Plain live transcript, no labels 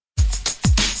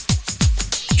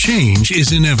change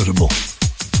is inevitable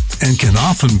and can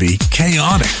often be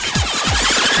chaotic.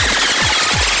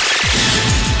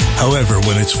 However,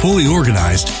 when it's fully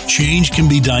organized, change can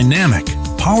be dynamic,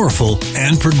 powerful,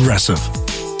 and progressive.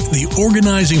 The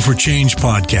Organizing for Change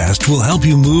podcast will help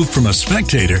you move from a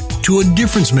spectator to a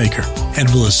difference maker and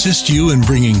will assist you in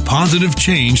bringing positive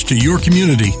change to your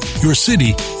community, your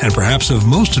city, and perhaps of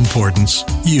most importance,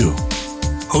 you.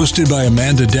 Hosted by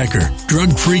Amanda Decker,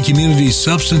 drug-free community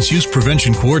substance use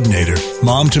prevention coordinator,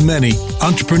 mom to many,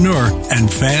 entrepreneur,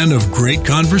 and fan of great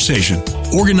conversation.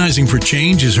 Organizing for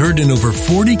Change is heard in over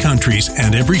 40 countries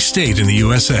and every state in the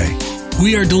USA.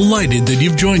 We are delighted that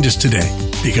you've joined us today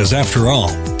because, after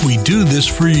all, we do this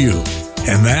for you,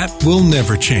 and that will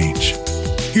never change.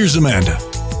 Here's Amanda.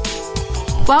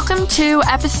 Welcome to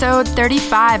episode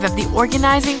 35 of the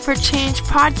Organizing for Change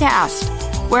podcast,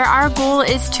 where our goal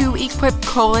is to equip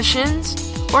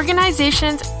coalitions,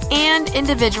 organizations, and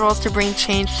individuals to bring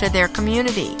change to their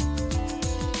community.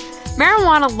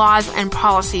 Marijuana laws and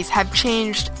policies have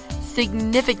changed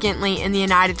significantly in the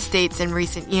United States in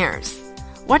recent years.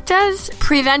 What does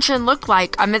prevention look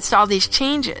like amidst all these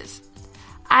changes?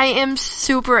 I am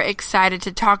super excited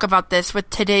to talk about this with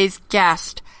today's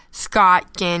guest,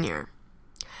 Scott Gagnier.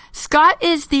 Scott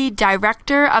is the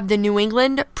director of the New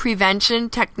England Prevention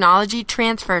Technology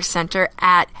Transfer Center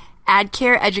at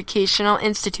AdCare Educational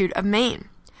Institute of Maine.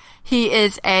 He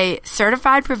is a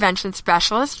certified prevention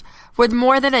specialist with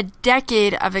more than a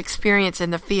decade of experience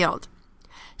in the field.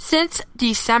 Since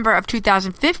December of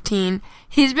 2015,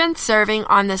 he's been serving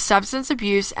on the Substance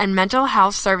Abuse and Mental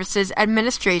Health Services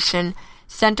Administration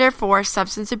Center for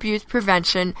Substance Abuse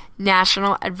Prevention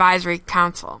National Advisory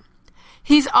Council.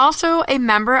 He's also a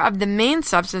member of the Maine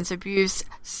Substance Abuse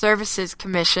Services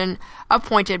Commission,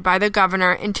 appointed by the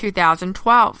governor in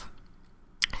 2012.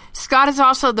 Scott is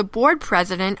also the board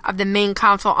president of the Maine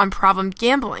Council on Problem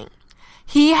Gambling.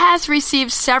 He has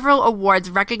received several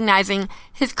awards recognizing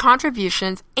his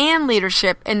contributions and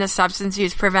leadership in the substance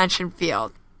use prevention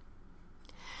field.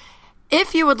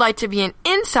 If you would like to be an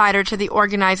insider to the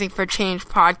Organizing for Change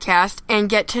podcast and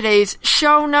get today's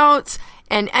show notes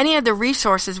and any of the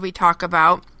resources we talk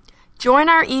about, join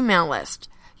our email list.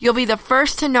 You'll be the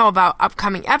first to know about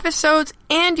upcoming episodes,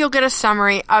 and you'll get a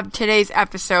summary of today's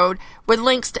episode with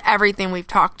links to everything we've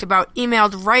talked about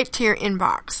emailed right to your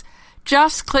inbox.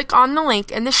 Just click on the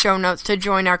link in the show notes to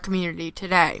join our community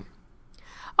today.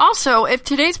 Also, if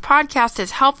today's podcast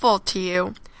is helpful to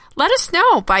you, let us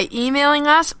know by emailing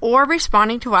us or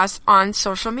responding to us on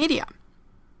social media.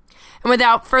 And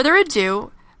without further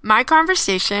ado, my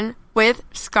conversation with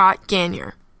Scott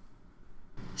Gagnier.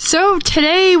 So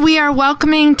today we are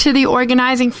welcoming to the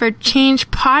Organizing for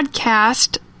Change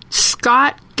podcast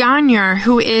Scott Gagnier,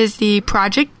 who is the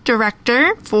project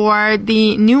director for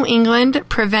the New England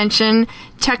Prevention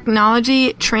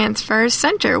Technology Transfer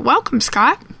Center. Welcome,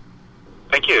 Scott.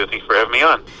 Thank you. Thanks for having me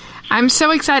on. I'm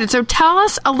so excited. So tell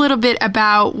us a little bit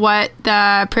about what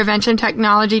the Prevention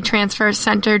Technology Transfer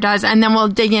Center does, and then we'll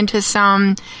dig into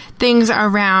some things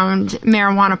around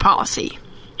marijuana policy.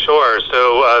 Sure.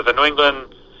 So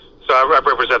I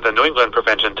represent the New England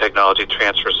Prevention Technology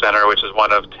Transfer Center, which is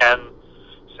one of 10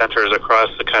 centers across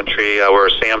the country. We're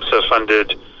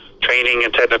SAMHSA-funded training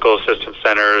and technical assistance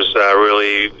centers,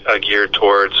 really geared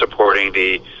towards supporting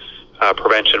the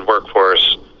prevention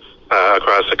workforce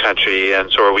across the country.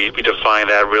 And so we define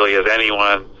that really as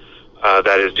anyone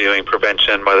that is doing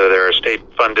prevention, whether they're a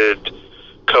state-funded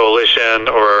coalition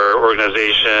or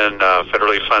organization,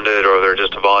 federally funded, or they're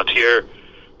just a volunteer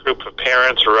group of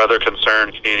parents or other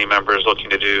concerned community members looking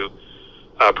to do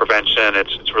prevention.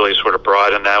 It's really sort of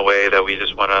broad in that way, that we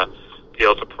just want to be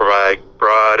able to provide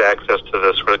broad access to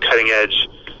the sort of cutting-edge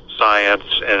science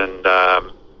and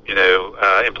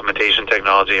implementation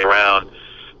technology around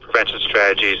prevention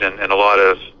strategies and a lot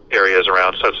of areas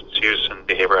around substance use and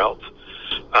behavioral health.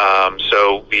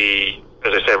 So we,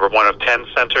 as I said, we're one of 10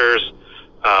 centers.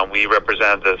 We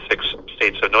represent the 6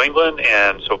 states of New England,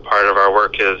 and so part of our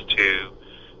work is to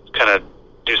kind of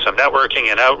do some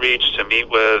networking and outreach to meet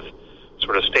with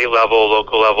sort of state level,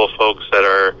 local level folks that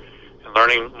are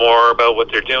learning more about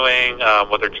what they're doing,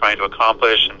 what they're trying to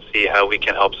accomplish, and see how we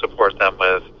can help support them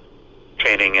with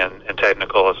training and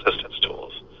technical assistance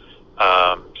tools.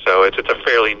 So it's a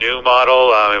fairly new model.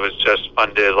 It was just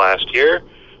funded last year.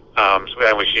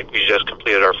 We just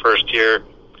completed our first year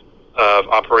of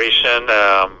operation.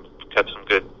 Got some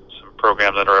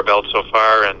programs under our belt so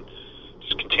far, and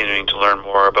just continuing to learn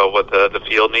more about what the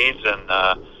field needs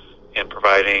and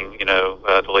providing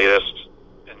the latest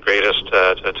and greatest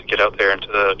to get out there into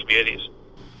the communities.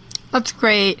 That's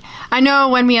great. I know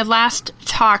when we had last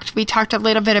talked, we talked a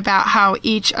little bit about how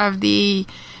each of the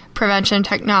prevention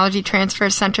technology transfer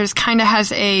centers kind of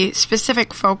has a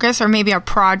specific focus or maybe a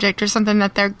project or something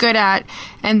that they're good at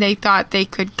and they thought they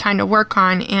could kind of work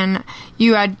on. And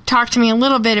you had talked to me a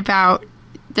little bit about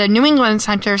the New England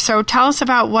Center. So tell us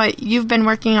about what you've been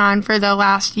working on for the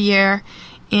last year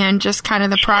and just kind of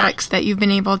the products that you've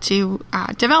been able to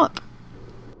develop.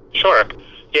 Sure.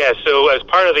 Yeah, so as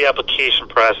part of the application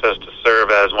process to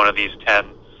serve as one of these 10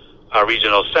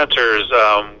 regional centers,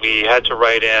 we had to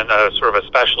write in a sort of a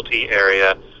specialty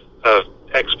area of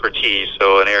expertise,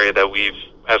 so an area that we've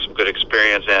had some good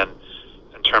experience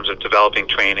in terms of developing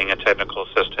training and technical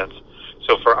assistance.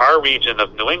 So for our region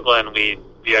of New England, we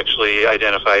actually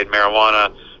identified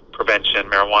marijuana prevention,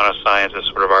 marijuana science as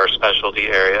sort of our specialty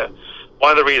area.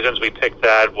 One of the reasons we picked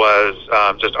that was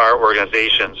just our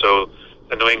organization. So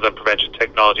the New England Prevention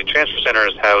Technology Transfer Center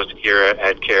is housed here at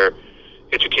HeadCare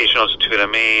Educational Institute in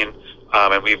Maine,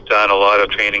 and we've done a lot of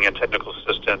training and technical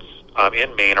assistance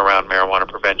in Maine around marijuana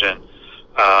prevention.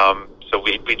 So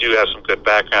we do have some good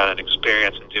background and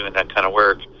experience in doing that kind of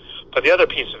work. But the other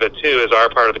piece of it, too, is our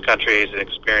part of the country is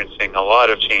experiencing a lot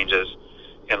of changes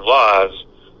in laws.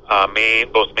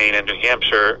 Both Maine and New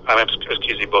Hampshire,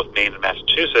 both Maine and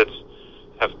Massachusetts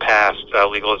have passed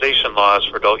legalization laws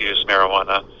for adult use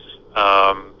marijuana.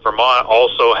 Vermont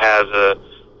also has a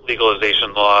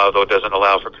legalization law, though it doesn't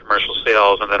allow for commercial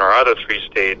sales. And then our other 3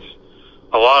 states,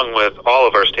 along with all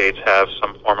of our states, have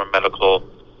some form of medical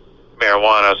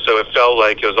marijuana. So it felt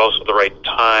like it was also the right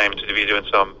time to be doing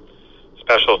some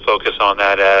special focus on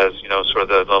that as, sort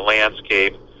of the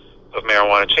landscape of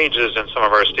marijuana changes in some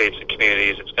of our states and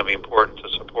communities. It's going to be important to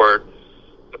support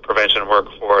the prevention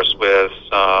workforce with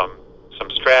some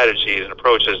strategies and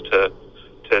approaches to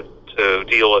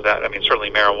deal with that. I mean, certainly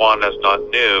marijuana is not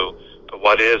new, but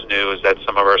what is new is that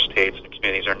some of our states and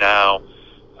communities are now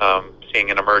seeing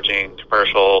an emerging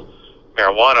commercial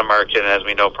marijuana market. And as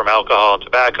we know from alcohol and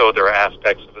tobacco, there are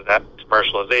aspects of that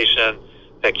commercialization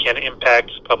that can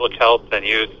impact public health and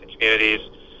youth and communities.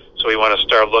 So we want to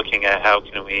start looking at how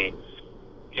can we,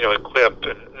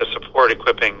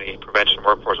 equipping the prevention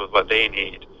workforce with what they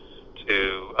need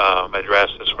to address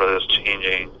this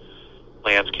changing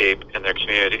landscape in their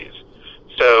communities.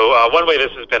 So one way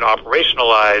this has been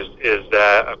operationalized is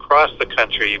that across the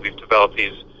country, we've developed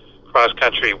these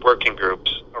cross-country working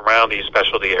groups around these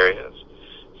specialty areas.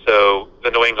 So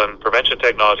the New England Prevention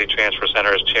Technology Transfer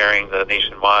Center is chairing the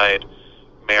nationwide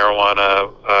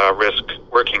marijuana risk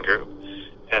working group.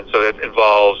 And so it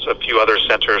involves a few other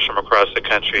centers from across the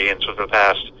country. And so for the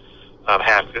past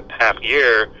half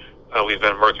year, we've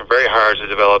been working very hard to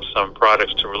develop some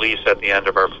products to release at the end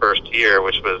of our first year,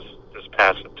 which was this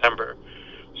past September.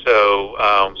 So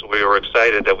we were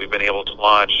excited that we've been able to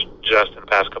launch just in the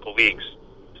past couple of weeks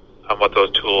what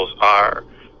those tools are.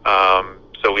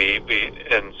 So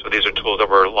these are tools that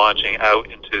we're launching out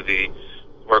into the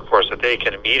workforce that they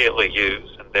can immediately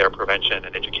use in their prevention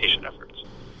and education efforts.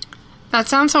 That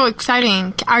sounds so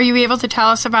exciting. Are you able to tell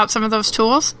us about some of those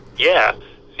tools? Yeah.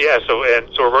 So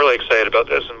we're really excited about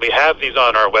this, and we have these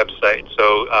on our website.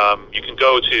 So you can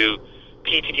go to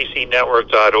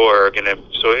pttcnetwork.org,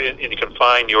 and you can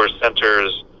find your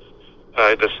centers,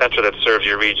 the center that serves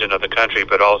your region of the country.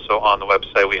 But also on the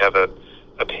website, we have a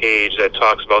page that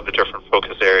talks about the different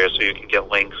focus areas, so you can get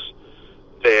links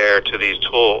there to these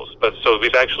tools. But so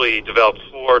we've actually developed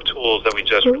 4 tools that we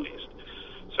just released.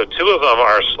 So 2 of them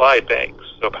are slide banks,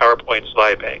 so PowerPoint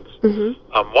slide banks.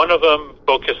 Mm-hmm. One of them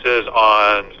focuses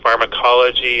on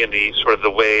pharmacology and the sort of the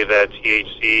way that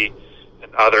THC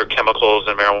and other chemicals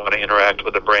in marijuana interact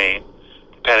with the brain,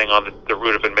 depending on the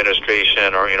route of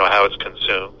administration or how it's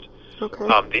consumed.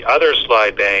 Okay. The other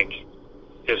slide bank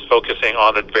is focusing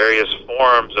on the various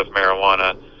forms of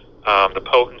marijuana, the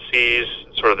potencies,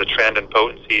 sort of the trend in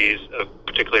potencies,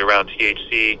 particularly around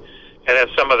THC, and then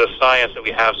some of the science that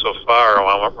we have so far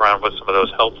around what some of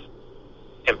those health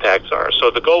impacts are. So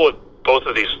the goal with both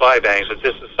of these slide banks is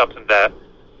this is something that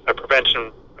a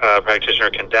prevention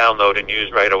practitioner can download and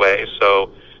use right away.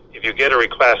 So if you get a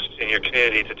request in your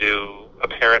community to do a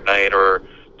parent night or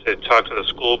to talk to the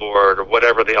school board or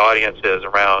whatever the audience is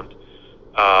around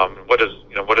what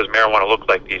does marijuana look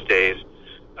like these days,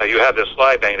 you have this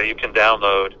slide bank that you can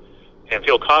download and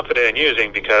feel confident in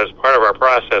using, because part of our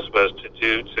process was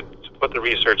to put the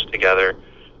research together,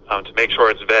 to make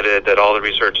sure it's vetted, that all the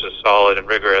research is solid and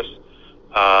rigorous.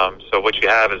 So what you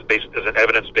have is an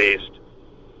evidence-based,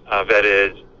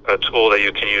 vetted tool that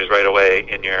you can use right away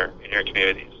in your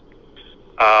communities.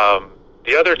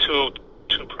 The other two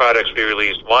products we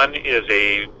released, one is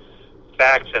a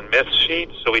facts and myths sheet.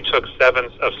 So we took 7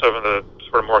 of some of the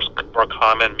sort of more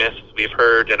common myths we've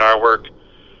heard in our work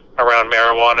around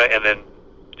marijuana, and then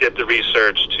did the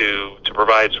research to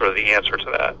provide sort of the answer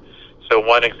to that. So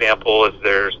one example is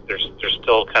there's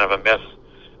still kind of a myth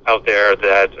out there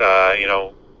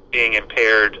that being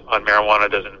impaired on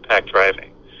marijuana doesn't impact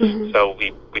driving. Mm-hmm. So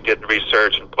we did the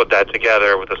research and put that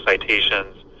together with the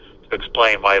citations to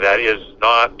explain why that is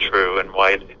not true and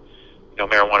why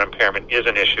marijuana impairment is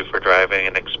an issue for driving,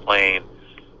 and explain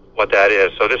what that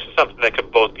is. So this is something that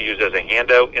could both be used as a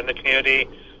handout in the community,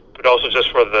 but also just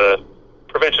for the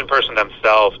prevention person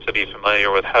themselves to be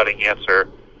familiar with how to answer,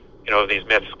 these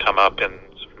myths come up in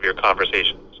sort of your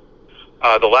conversations.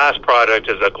 The last product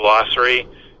is a glossary,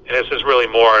 and this is really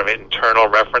more of an internal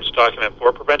reference document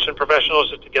for prevention professionals,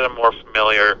 just to get them more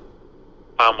familiar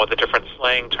with the different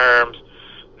slang terms,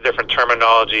 the different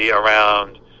terminology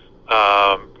around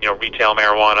retail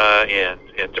marijuana in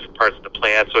different parts of the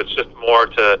plant. So it's just more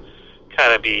to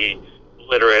kind of be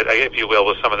literate, if you will,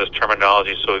 with some of this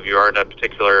terminology. So if you are in a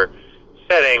particular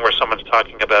setting where someone's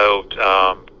talking about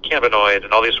cannabinoids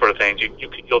and all these sort of things,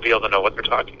 you'll be able to know what they're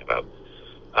talking about.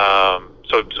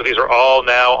 So these are all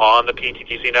now on the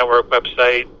PTTC Network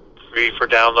website, free for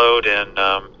download and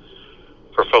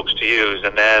for folks to use.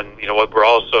 And then, what we're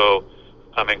also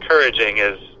encouraging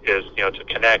is to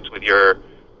connect with your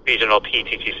regional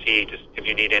PTTC just if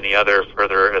you need any other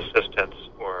further assistance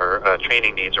or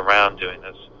training needs around doing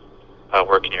this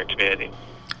work in your community.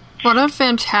 What a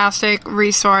fantastic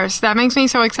resource. That makes me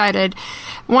so excited.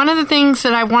 One of the things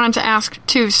that I wanted to ask,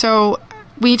 too, so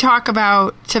we talk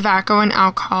about tobacco and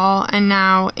alcohol, and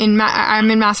now I'm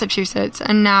in Massachusetts,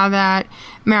 and now that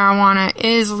marijuana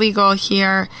is legal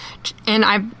here, and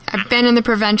I've been in the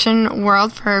prevention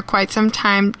world for quite some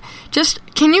time. Just,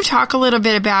 can you talk a little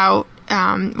bit about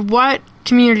what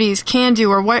communities can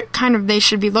do, or what kind of they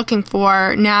should be looking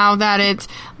for now that it's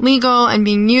legal and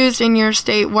being used in your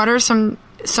state? What are some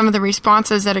of the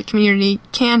responses that a community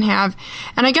can have?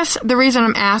 And I guess the reason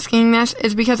I'm asking this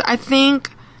is because I think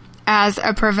as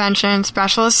a prevention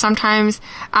specialist, sometimes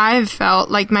I've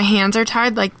felt like my hands are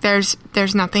tied, like there's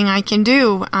nothing I can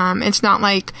do. It's not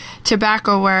like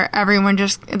tobacco where everyone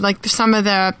just, like some of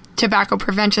the tobacco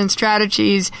prevention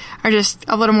strategies are just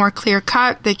a little more clear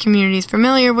cut. The community is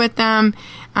familiar with them.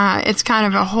 It's kind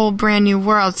of a whole brand new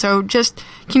world. So just,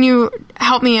 can you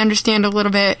help me understand a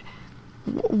little bit,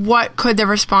 what could the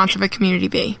response of a community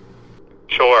be?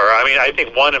 Sure. I mean, I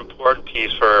think one important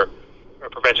piece for a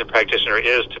prevention practitioner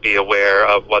is to be aware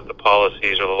of what the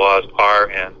policies or the laws are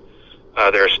in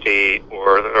their state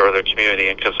or their community.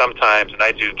 And because sometimes, and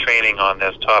I do training on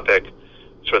this topic,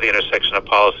 sort of the intersection of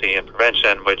policy and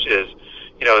prevention, which is,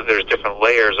 there's different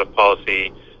layers of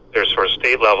policy. There's sort of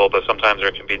state level, but sometimes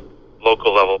there can be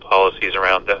local level policies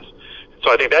around this.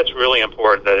 So I think that's really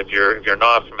important, that if you're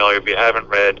not familiar, if you haven't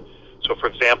read. So, for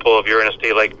example, if you're in a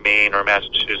state like Maine or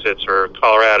Massachusetts or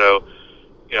Colorado,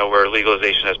 where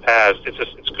legalization has passed,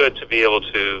 it's good to be able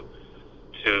to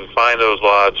find those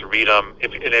laws, to read them.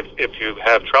 If you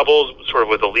have troubles sort of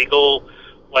with the legal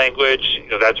language,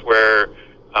 that's where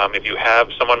if you have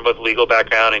someone with legal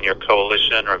background in your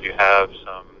coalition, or if you have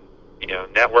some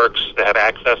networks that have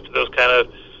access to those kind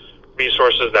of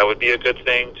resources, that would be a good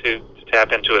thing to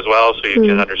tap into as well, so you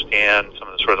can understand some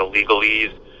of the sort of the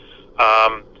legalese.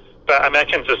 But I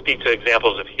can just speak to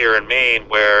examples of here in Maine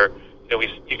where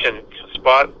you can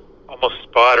almost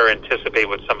spot or anticipate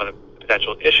what some of the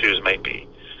potential issues might be.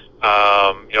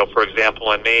 For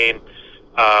example, in Maine,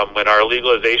 when our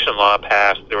legalization law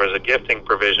passed, there was a gifting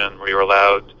provision where you were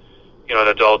allowed, an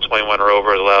adult 21 or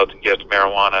over is allowed to gift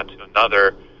marijuana to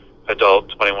another adult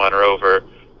 21 or over.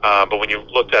 But when you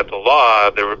looked at the law,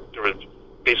 there was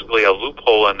basically a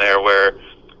loophole in there where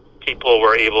people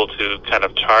were able to kind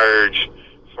of charge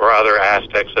for other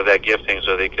aspects of that gifting,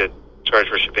 so they could charge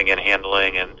for shipping and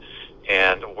handling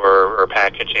or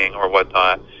packaging or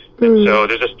whatnot. And so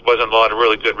there just wasn't a lot of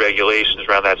really good regulations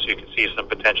around that, so you could see some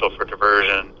potential for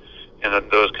diversion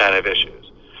and those kind of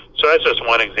issues. So that's just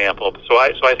one example. So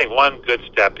I think one good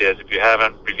step is, if you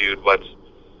haven't reviewed what's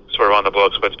sort of on the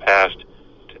books, what's passed,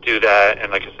 to do that,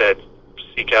 and like I said,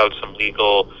 seek out some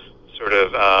legal sort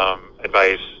of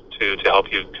advice to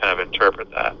help you kind of interpret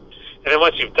that. And then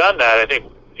once you've done that, I think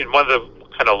one of the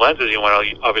kind of lenses you want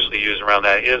to obviously use around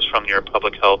that is from your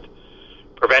public health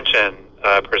prevention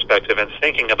perspective, and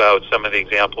thinking about some of the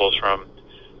examples from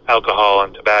alcohol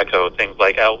and tobacco, things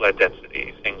like outlet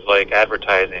density, things like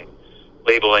advertising,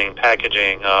 labeling,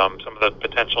 packaging, some of the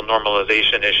potential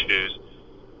normalization issues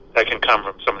that can come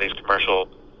from some of these commercial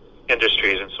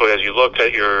industries. And so as you look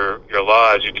at your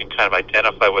laws, you can kind of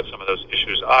identify what some of those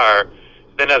issues are.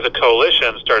 Then as a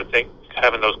coalition, start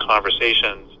having those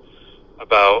conversations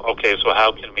about, okay, so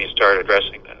how can we start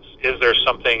addressing this? Is there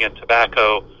something in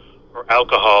tobacco or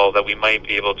alcohol that we might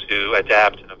be able to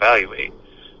adapt and evaluate?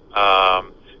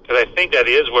 Because I think that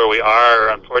is where we are,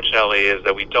 unfortunately, is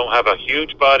that we don't have a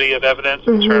huge body of evidence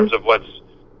in terms of what's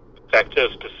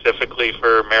effective specifically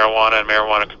for marijuana and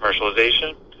marijuana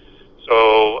commercialization.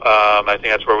 So I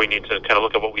think that's where we need to kind of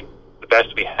look at the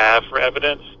best we have for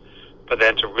evidence, but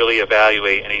then to really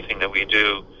evaluate anything that we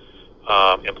do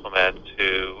implement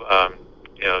to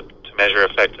measure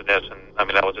effectiveness, and I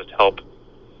mean that will just help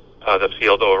the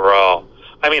field overall.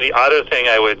 I mean, the other thing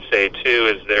I would say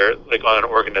too is there, like on an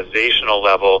organizational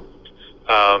level,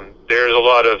 there's a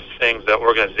lot of things that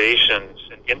organizations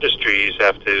and industries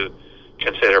have to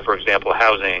consider. For example,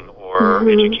 housing or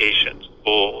education,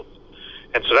 schools,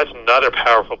 and so that's another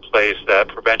powerful place that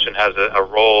prevention has a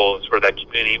role, sort of that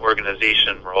community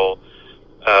organization role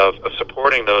of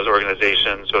supporting those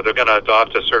organizations. So they're going to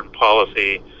adopt a certain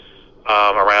policy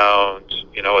around,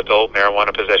 adult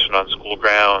marijuana possession on school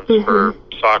grounds for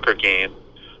soccer games.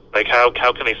 Like how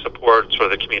can they support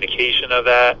sort of the communication of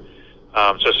that?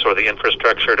 Just sort of the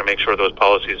infrastructure to make sure those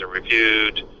policies are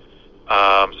reviewed.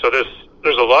 So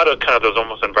there's a lot of kind of those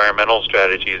almost environmental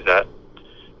strategies that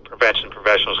prevention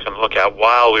professionals can look at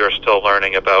while we are still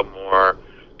learning about more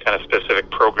kind of specific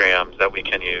programs that we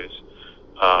can use,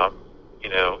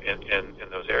 in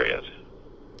those areas.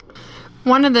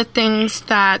 One of the things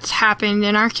that's happened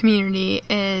in our community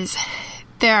is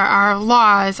there are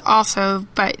laws also,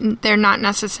 but they're not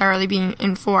necessarily being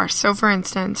enforced. So, for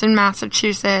instance, in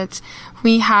Massachusetts,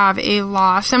 we have a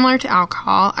law similar to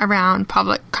alcohol around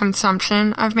public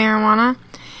consumption of marijuana,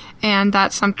 and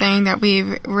that's something that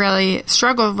we've really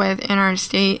struggled with in our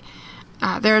state.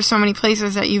 There are so many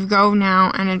places that you go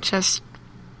now, and it just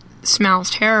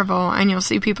smells terrible, and you'll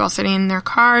see people sitting in their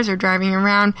cars or driving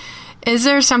around. Is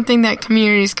there something that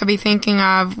communities could be thinking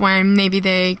of when maybe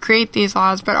they create these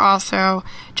laws, but also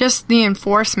just the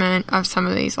enforcement of some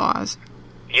of these laws?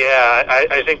 Yeah,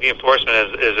 I think the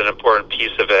enforcement is an important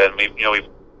piece of it, and we've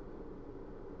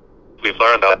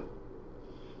learned that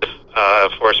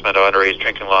enforcement of underage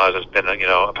drinking laws has been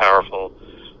a powerful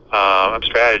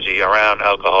strategy around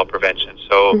alcohol prevention.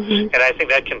 So, and I think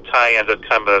that can tie into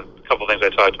kind of a couple things I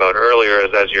talked about earlier,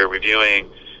 is as you're reviewing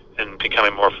and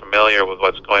becoming more familiar with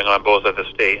what's going on both at the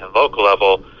state and local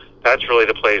level, that's really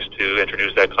the place to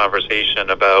introduce that conversation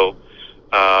about,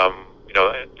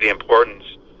 the importance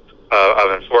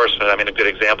of enforcement. I mean, a good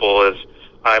example is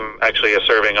I'm actually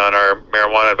serving on our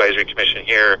Marijuana Advisory Commission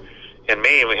here in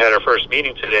Maine. We had our first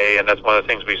meeting today, and that's one of the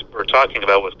things we were talking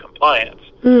about was compliance.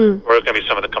 Or it's going to be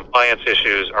some of the compliance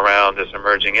issues around this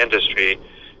emerging industry,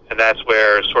 and that's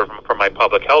where, sort of from my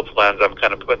public health lens, I'm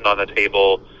kind of putting on the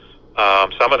table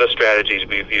some of the strategies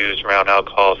we've used around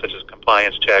alcohol, such as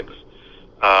compliance checks,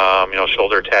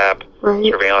 shoulder tap,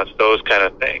 surveillance, those kind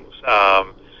of things.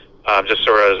 Just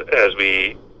sort of as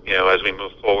we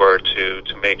move forward to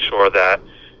make sure that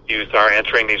youth are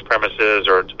entering these premises,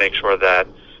 or to make sure that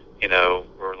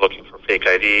we're looking for fake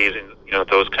IDs and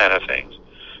those kind of things.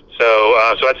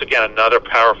 So that's again another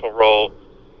powerful role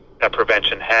that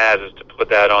prevention has, is to put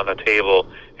that on the table.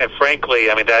 And frankly,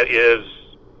 I mean that is.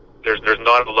 There's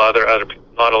not a lot of other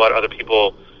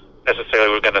people necessarily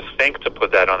who are going to think to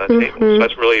put that on the table. So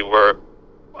that's really where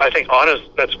I think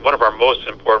that's one of our most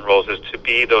important roles, is to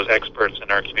be those experts in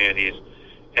our communities,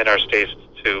 in our states,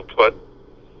 to put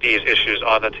these issues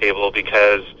on the table,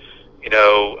 because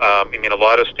a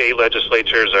lot of state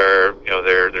legislatures are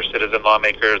they're citizen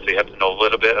lawmakers. They have to know a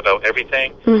little bit about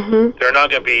everything. They're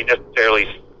not going to be necessarily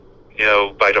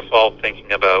by default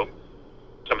thinking about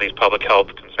some of these public health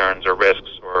concerns or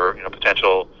risks or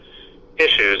potential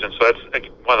issues, and so that's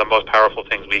one of the most powerful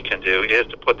things we can do, is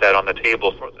to put that on the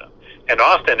table for them. And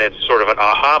often it's sort of an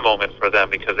aha moment for them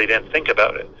because they didn't think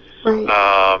about it.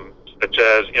 Such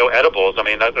as edibles. I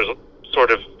mean, there's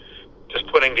sort of just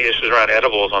putting the issues around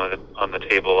edibles on the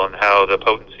table, and how the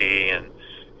potency and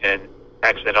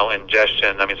accidental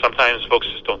ingestion. I mean, sometimes folks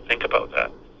just don't think about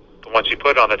that, but once you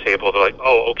put it on the table, they're like,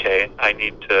 oh, okay, I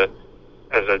need to,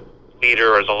 as a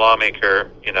leader or as a lawmaker,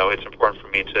 it's important for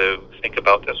me to think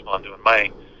about this while I'm doing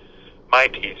my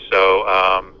piece. So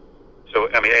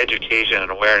I mean, education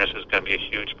and awareness is going to be a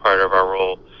huge part of our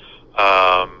role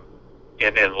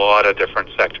in a lot of different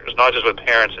sectors, not just with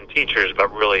parents and teachers,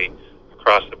 but really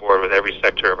across the board with every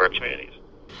sector of our communities.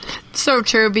 So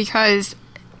true, because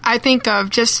I think of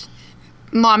just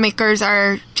lawmakers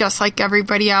are just like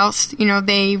everybody else.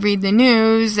 They read the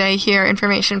news, they hear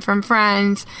information from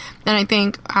friends, and I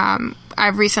think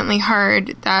I've recently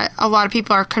heard that a lot of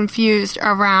people are confused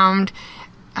around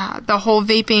the whole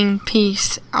vaping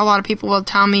piece, a lot of people will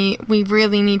tell me we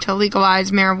really need to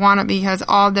legalize marijuana because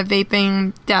all the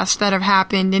vaping deaths that have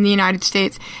happened in the United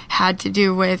States had to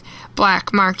do with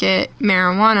black market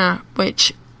marijuana,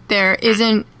 which there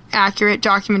isn't accurate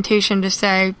documentation to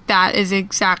say that is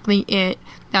exactly it.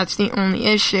 That's the only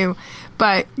issue.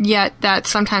 But yet that's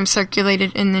sometimes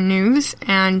circulated in the news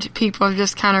and people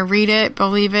just kind of read it,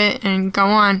 believe it, and go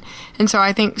on. And so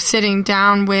I think sitting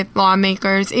down with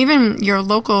lawmakers, even your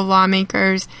local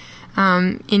lawmakers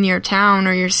in your town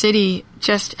or your city,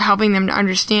 just helping them to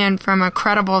understand from a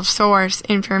credible source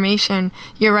information,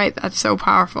 you're right, that's so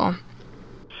powerful.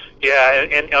 Yeah,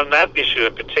 and on that issue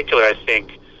in particular, I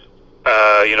think,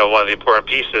 one of the important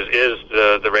pieces is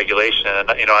the regulation. And,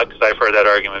 because I've heard that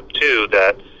argument too,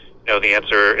 that, the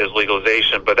answer is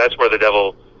legalization, but that's where the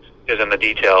devil is in the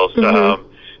details. Mm-hmm.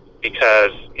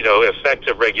 Because,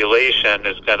 effective regulation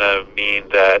is going to mean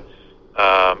that,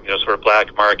 sort of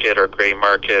black market or gray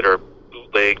market or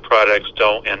bootleg products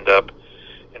don't end up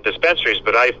in dispensaries.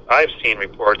 But I've seen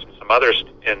reports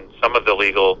in some of the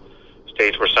legal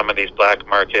states where some of these black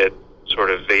market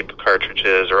sort of vape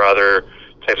cartridges or other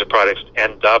types of products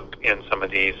end up in some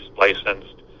of these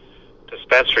licensed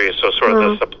dispensaries. So sort of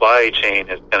the supply chain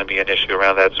is going to be an issue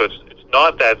around that. So it's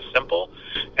not that simple.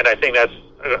 And I think that's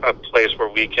a place where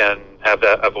we can have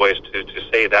a voice to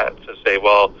say that, to say,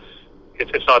 well,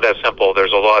 it's not that simple.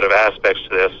 There's a lot of aspects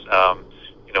to this.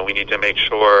 We need to make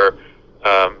sure,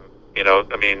 the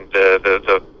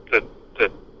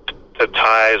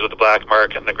ties with the black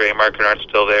market and the gray market aren't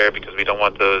still there because we don't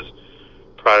want those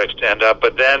products to end up.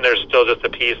 But then there's still just a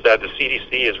piece that the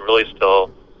CDC is really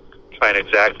still trying to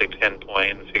exactly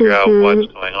pinpoint and figure out what's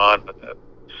going on with it.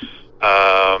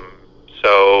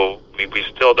 So we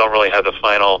still don't really have the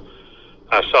final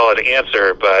solid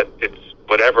answer, but it's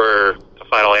whatever the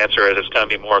final answer is, it's going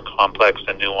to be more complex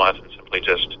and nuanced than simply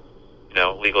just,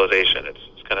 legalization. It's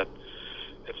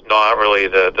not really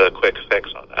the quick fix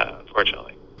on that,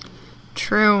 unfortunately.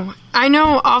 True. I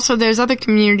know also there's other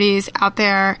communities out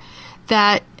there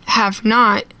that have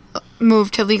not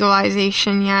moved to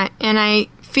legalization yet, and I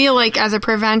feel like as a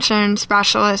prevention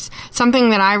specialist, something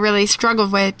that I really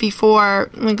struggled with before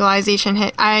legalization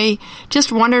hit, I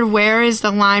just wondered where is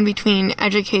the line between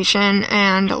education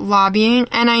and lobbying.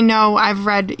 And I know I've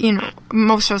read,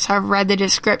 most of us have read the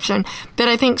description, but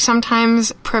I think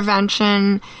sometimes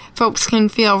prevention folks can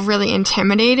feel really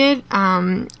intimidated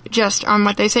just on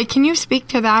what they say. Can you speak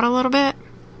to that a little bit?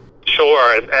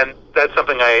 Sure, and that's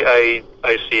something I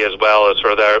see as well as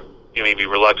sort of that maybe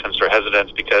reluctance or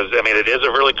hesitance, because it is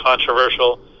a really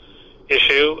controversial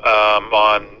issue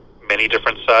on many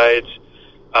different sides.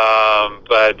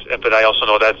 But I also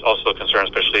know that's also a concern,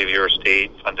 especially if you're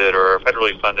state funded or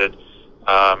federally funded.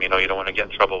 You don't want to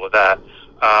get in trouble with that.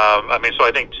 So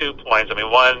I think 2 points.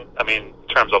 One, in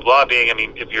terms of lobbying,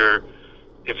 if you're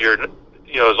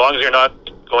as long as you're not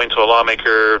going to a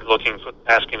lawmaker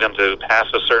asking them to pass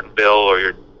a certain bill, or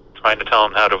you're trying to tell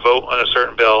them how to vote on a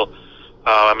certain bill.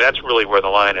 That's really where the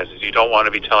line is you don't want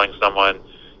to be telling someone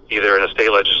either in a state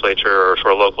legislature or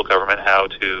for a local government how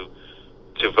to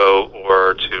vote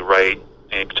or to write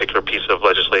a particular piece of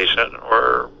legislation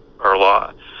or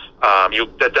law.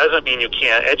 That doesn't mean you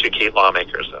can't educate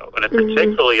lawmakers, though, and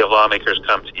particularly if lawmakers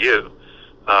come to you.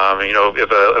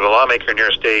 If a lawmaker in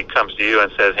your state comes to you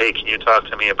and says, "Hey, can you talk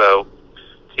to me about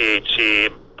THC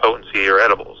potency or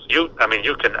edibles?" You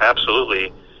can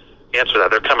absolutely answer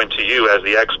that. They're coming to you as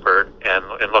the expert and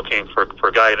looking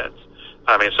for guidance.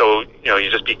 So you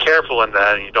just be careful in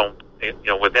that, and you don't,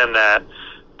 within that,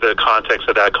 the context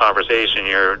of that conversation,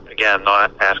 you're again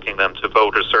not asking them to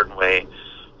vote a certain way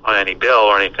on any bill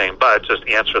or anything, but just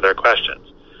answer their questions.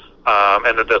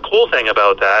 And the cool thing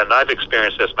about that, and I've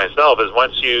experienced this myself, is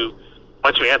once you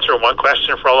answer one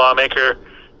question for a lawmaker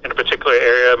in a particular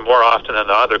area, more often than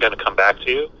not, they're going to come back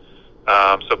to you.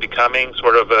 So becoming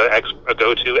sort of a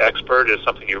go-to expert is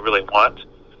something you really want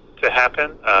to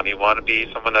happen. You want to be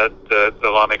someone that the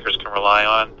lawmakers can rely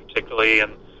on, particularly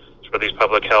in sort of these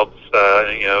public health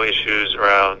issues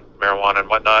around marijuana and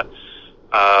whatnot.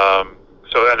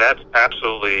 And that's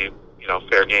absolutely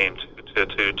fair game to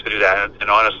do that. And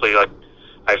honestly, like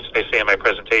I say in my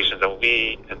presentations, that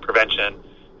we in prevention,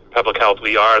 public health,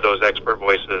 we are those expert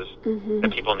voices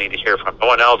that people need to hear from. No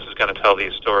one else is going to tell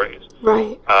these stories.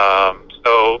 Right.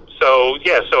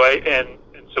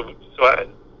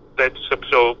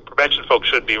 So prevention folks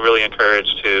should be really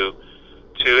encouraged to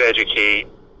educate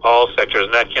all sectors,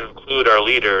 and that can include our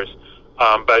leaders.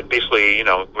 But basically,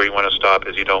 where you want to stop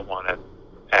is you don't want to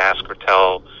ask or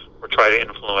tell or try to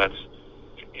influence,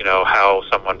 how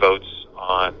someone votes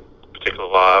on a particular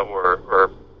law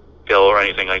or bill or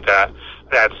anything like that.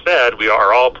 That said, we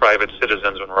are all private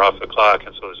citizens when we're off the clock,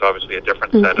 and so there's obviously a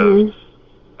different set of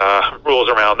rules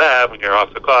around that. When you're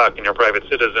off the clock and you're a private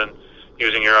citizen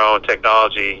using your own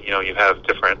technology, you have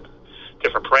different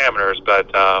parameters. But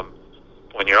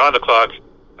when you're on the clock,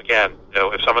 again,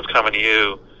 if someone's coming to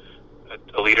you,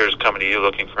 a leader's coming to you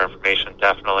looking for information,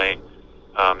 definitely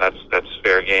that's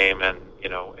fair game. And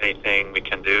anything we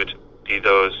can do to be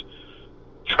those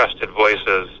trusted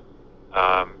voices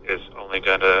is only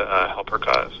going to help our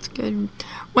cause. That's good.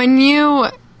 When you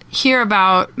hear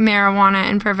about marijuana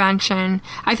and prevention,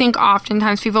 I think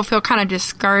oftentimes people feel kind of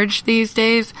discouraged these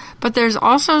days, but there's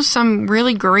also some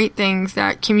really great things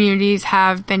that communities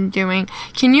have been doing.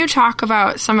 Can you talk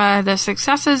about some of the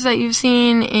successes that you've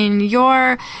seen in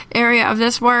your area of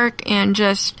this work and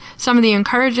just some of the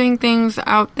encouraging things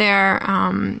out there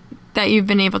that you've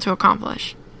been able to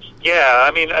accomplish? Yeah,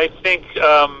 I think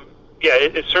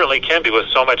it certainly can be with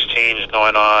so much change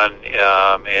going on,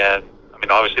 and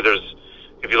obviously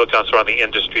if you look down sort of on the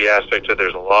industry aspect of it,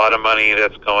 there's a lot of money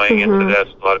that's going into this.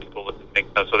 A lot of people looking to make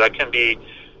sense. So that can be,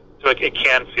 it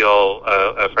can feel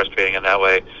frustrating in that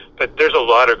way. But there's a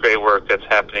lot of great work that's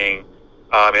happening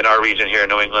in our region here in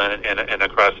New England and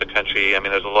across the country.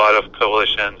 There's a lot of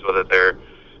coalitions, whether they're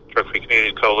drug-free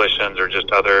communities coalitions or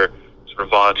just other sort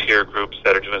of volunteer groups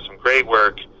that are doing some great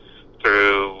work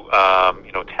through,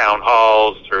 town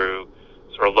halls, through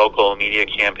sort of local media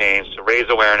campaigns to raise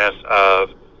awareness of,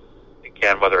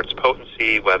 again, whether it's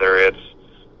potency, whether it's,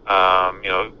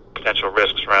 potential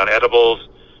risks around edibles,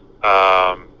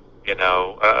 some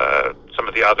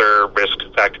of the other risk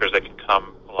factors that can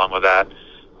come along with that.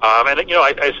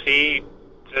 I see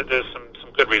there's some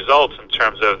good results in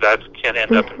terms of that can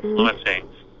end up influencing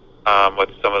what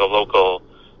some of the local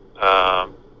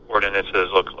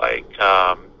ordinances look like.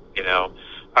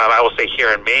 I will say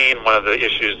here in Maine, one of the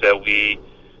issues that we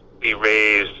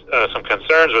raised some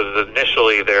concerns was that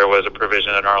initially there was a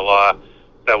provision in our law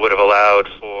that would have allowed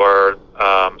for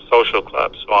social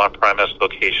clubs, so on-premise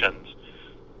locations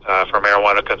for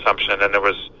marijuana consumption, and there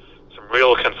was some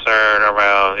real concern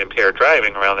around impaired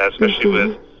driving around that, especially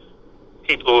with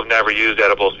people who've never used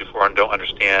edibles before and don't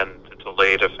understand the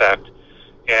delayed effect.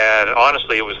 And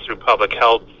honestly, it was through public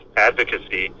health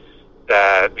advocacy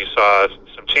that we saw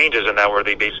some changes in that, where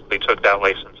they basically took that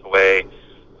license away.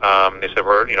 They said,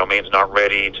 Maine's not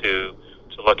ready to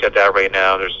look at that right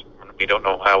now. We don't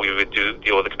know how we would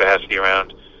deal with the capacity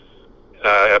around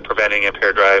preventing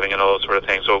impaired driving and all those sort of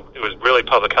things. So it was really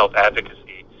public health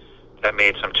advocacy that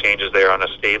made some changes there on a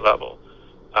state level.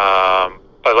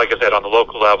 But like I said, on the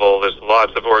local level, there's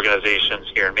lots of organizations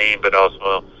here in Maine, but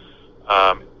also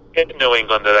in New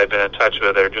England that I've been in touch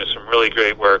with that are doing some really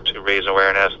great work to raise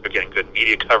awareness. They're getting good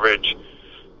media coverage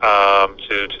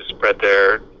to spread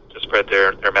their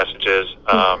messages.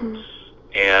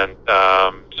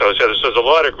 So there's a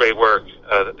lot of great work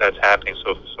that's happening.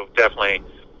 So definitely,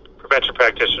 prevention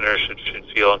practitioners should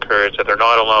feel encouraged that they're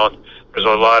not alone. There's a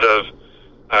lot of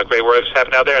great work that's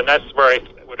happening out there, and that's where I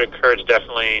would encourage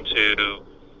definitely to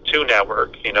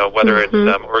network. Whether it's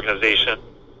organization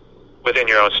within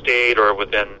your own state or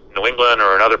within New England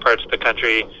or in other parts of the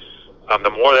country.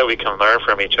 The more that we can learn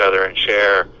from each other and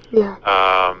share,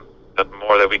 the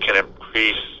more that we can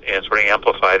increase and sort of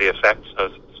amplify the effects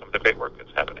of some of the great work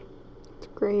that's happening.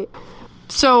 Great.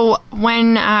 So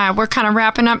when we're kind of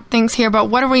wrapping up things here, but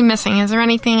what are we missing? Is there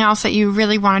anything else that you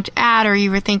really wanted to add, or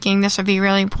you were thinking this would be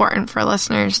really important for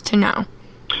listeners to know?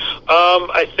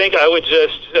 I think I would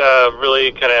just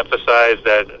really kind of emphasize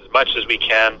that as much as we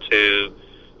can to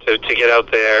get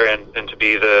out there and to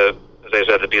be as I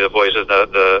said, to be the voices,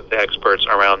 the experts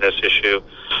around this issue.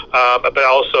 But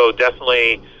also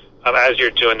definitely, as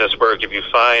you're doing this work, if you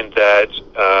find that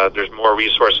there's more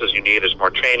resources you need, there's more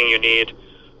training you need,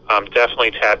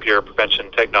 definitely tap your prevention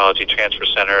technology transfer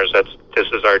centers. This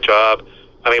is our job.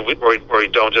 We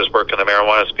don't just work in the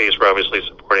marijuana space. We're obviously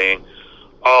supporting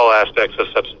all aspects of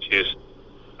substance use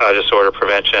disorder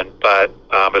prevention, but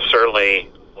certainly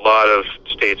a lot of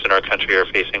states in our country are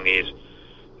facing this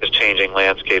changing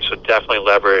landscape. So definitely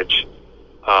leverage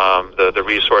the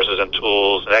resources and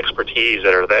tools and expertise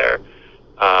that are there,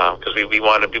 because we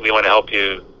want to help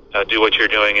you do what you're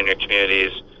doing in your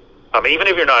communities. Even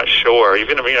if you're not sure,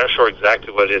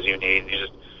 exactly what it is you need,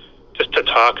 just to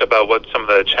talk about what some of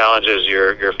the challenges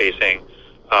you're facing.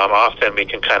 Often we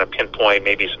can kind of pinpoint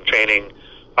maybe some training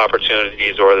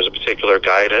opportunities, or there's a particular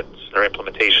guidance or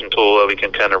implementation tool that we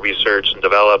can kind of research and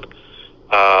develop.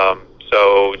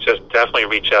 So just definitely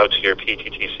reach out to your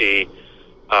PTTC,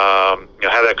 have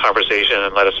that conversation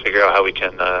and let us figure out how we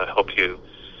can help you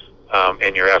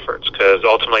in your efforts, because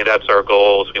ultimately that's our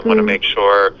goal. We want to make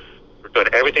sure we're doing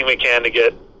everything we can to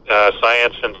get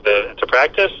science into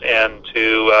practice and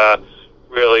to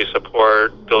really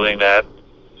support building that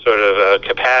sort of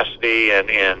capacity and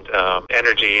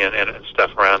energy and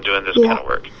stuff around doing this kind of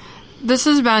work. This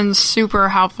has been super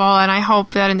helpful, and I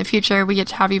hope that in the future we get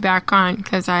to have you back on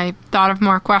because I thought of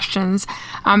more questions.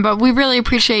 But we really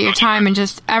appreciate your time and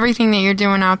just everything that you're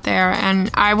doing out there.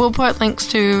 And I will put links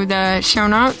to the show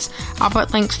notes. I'll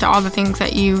put links to all the things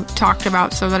that you talked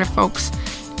about so that if folks,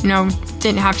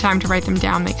 didn't have time to write them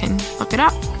down, they can look it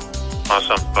up.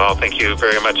 Awesome. Well, thank you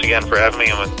very much again for having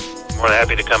me. I'm more than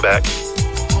happy to come back.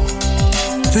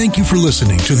 Thank you for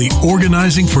listening to the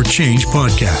Organizing for Change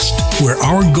podcast, where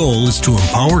our goal is to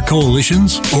empower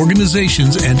coalitions,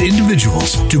 organizations, and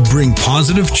individuals to bring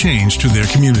positive change to their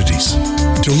communities.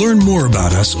 To learn more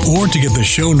about us or to get the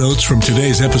show notes from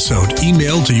today's episode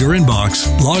emailed to your inbox,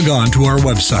 log on to our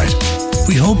website.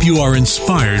 We hope you are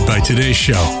inspired by today's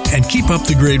show and keep up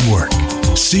the great work.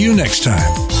 See you next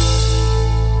time.